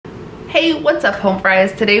Hey, what's up home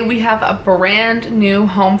fries? Today we have a brand new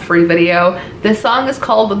home free video. This song is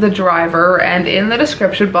called The Driver, and in the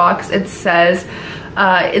description box it says,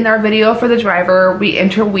 in our video for The Driver, we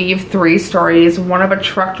interweave 3 stories, one of a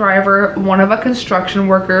truck driver, one of a construction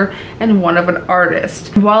worker, and one of an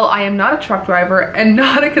artist. While I am not a truck driver and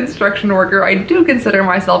not a construction worker, I do consider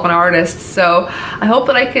myself an artist, so I hope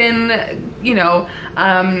that I can, you know,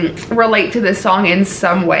 relate to this song in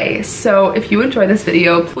some way. So if you enjoy this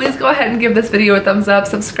video, please go ahead and give this video a thumbs up,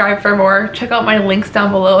 subscribe for more, check out my links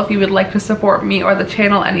down below if you would like to support me or the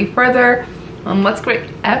channel any further. Let's get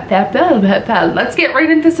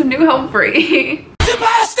right into some new home free.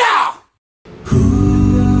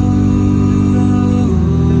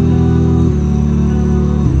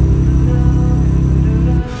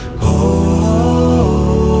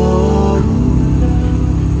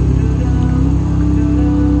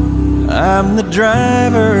 I'm the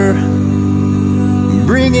driver,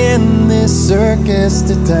 bringing this circus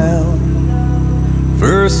to town.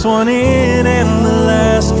 First one in and the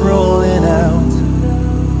last rolling out.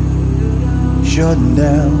 Shutting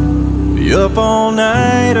down the up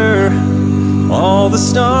all-nighter, all the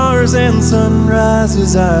stars and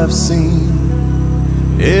sunrises I've seen.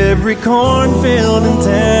 Every cornfield in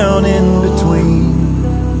town in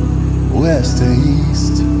between, west to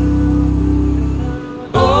east.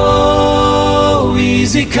 Oh,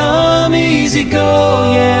 easy come, easy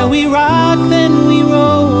go. Yeah, we rock, then we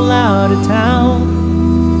roll out of town.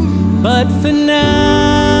 But for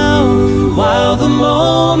now, while the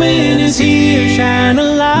moment is here, shine a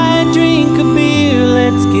light, drink a beer,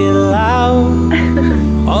 let's get loud.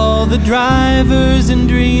 All the drivers and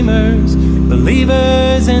dreamers,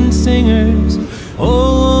 believers and singers,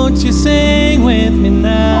 oh, won't you sing with me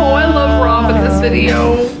now? Oh, I love Rob in this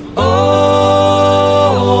video.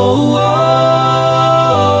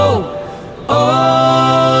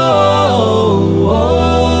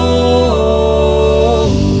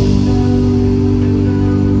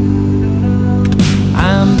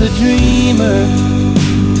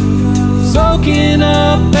 Soaking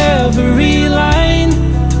up every line,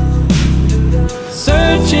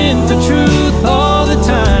 searching for truth all the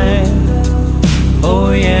time.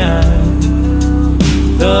 Oh yeah,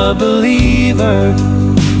 the believer,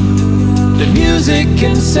 the music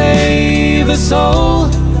can save a soul.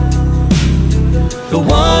 The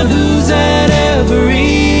one who's at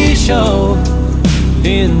every show,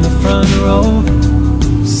 in the front row,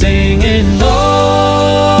 singing,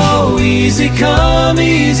 oh, easy come,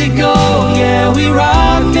 easy go. Yeah, we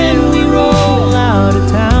rock and we roll out of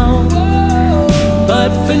town. But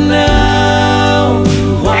for now,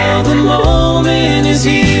 while the moment is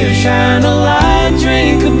here, shine a light,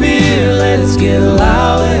 drink a beer, let's get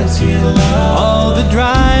loud, let's get loud. All the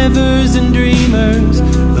drivers and dreamers,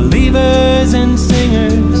 believers and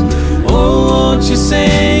singers, oh, won't you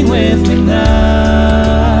sing with me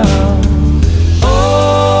now?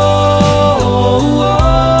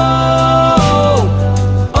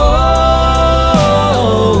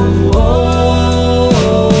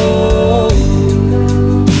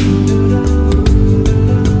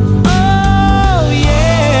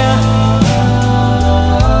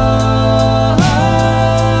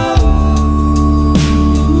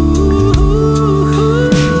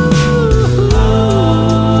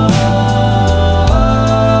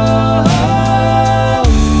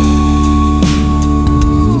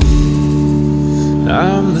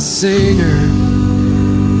 I'm the singer,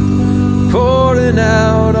 pouring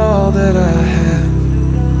out all that I have.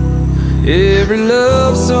 Every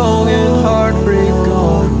love song and heartbreak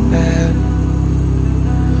gone bad.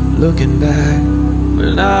 Looking back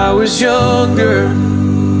when I was younger,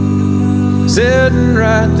 sitting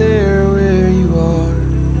right there where you are,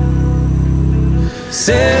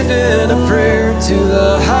 sending a prayer to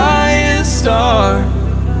the highest star.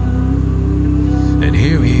 And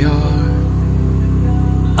here we are.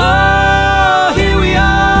 Oh, here we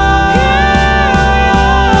are,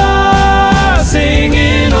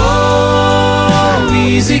 singing, oh,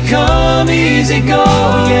 easy come, easy go.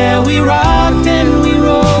 Yeah, we rock and we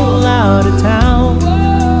roll out of town.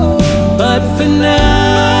 But for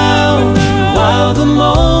now, while the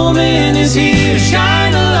moment is here,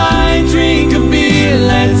 shine a light, drink a beer,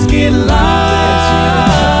 let's get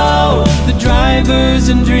loud. The drivers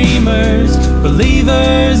and dreamers,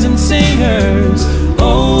 believers and singers,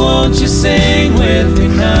 oh, won't you sing with me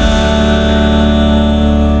now?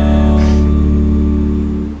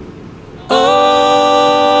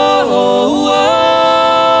 Oh, oh,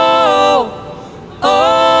 oh, oh,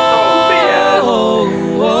 oh, oh,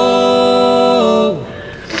 oh,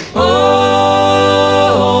 oh,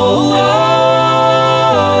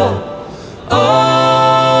 oh, oh,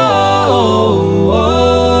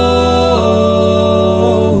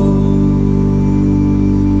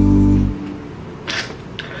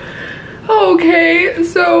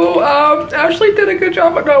 good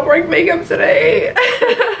job at not wearing makeup today.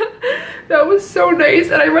 That was so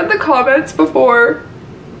nice. And I read the comments before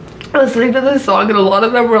listening to this song, and a lot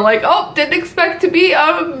of them were like, oh, didn't expect to be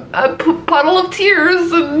a puddle of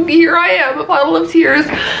tears, and here I am, a puddle of tears.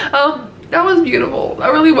 That was beautiful.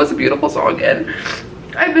 That really was a beautiful song, and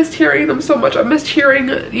I missed hearing them so much. I missed hearing,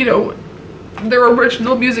 you know, their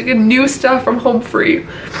original music and new stuff from Home Free.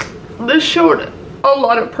 This showed a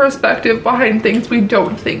lot of perspective behind things we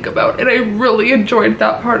don't think about, and I really enjoyed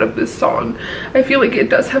that part of this song. I feel like it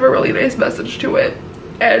does have a really nice message to it,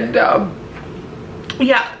 and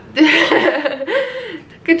yeah.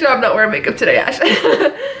 Good job not wearing makeup today, Ash.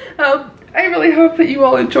 I really hope that you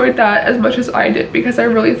all enjoyed that as much as I did, because I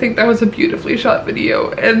really think that was a beautifully shot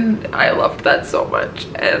video and I loved that so much,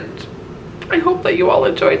 and I hope that you all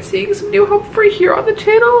enjoyed seeing some new Home Free here on the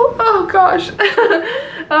channel. Oh gosh.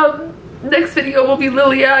 Next video will be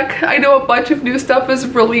Lilac. I know a bunch of new stuff is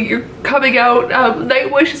really coming out.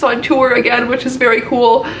 Nightwish is on tour again, which is very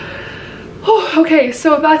cool. Okay,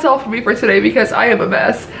 so that's all for me for today because I am a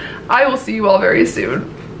mess. I will see you all very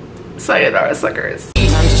soon. Sayonara, suckers.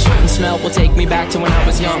 Times a certain smell will take me back to when I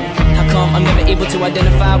was young. How come I'm never able to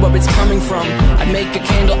identify where it's coming from? I'd make a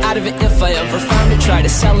candle out of it if I ever found it. Try to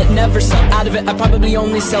sell it, never sell out of it. I'd probably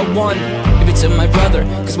only sell one. Maybe to my brother,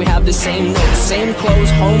 cause we have the same nose, same clothes,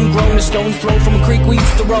 homegrown, a stone's throw from a creek we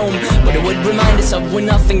used to roam. But it would remind us of when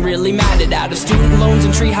nothing really mattered. Out of student loans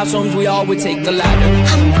and treehouse homes, we all would take the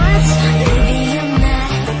ladder. I'm not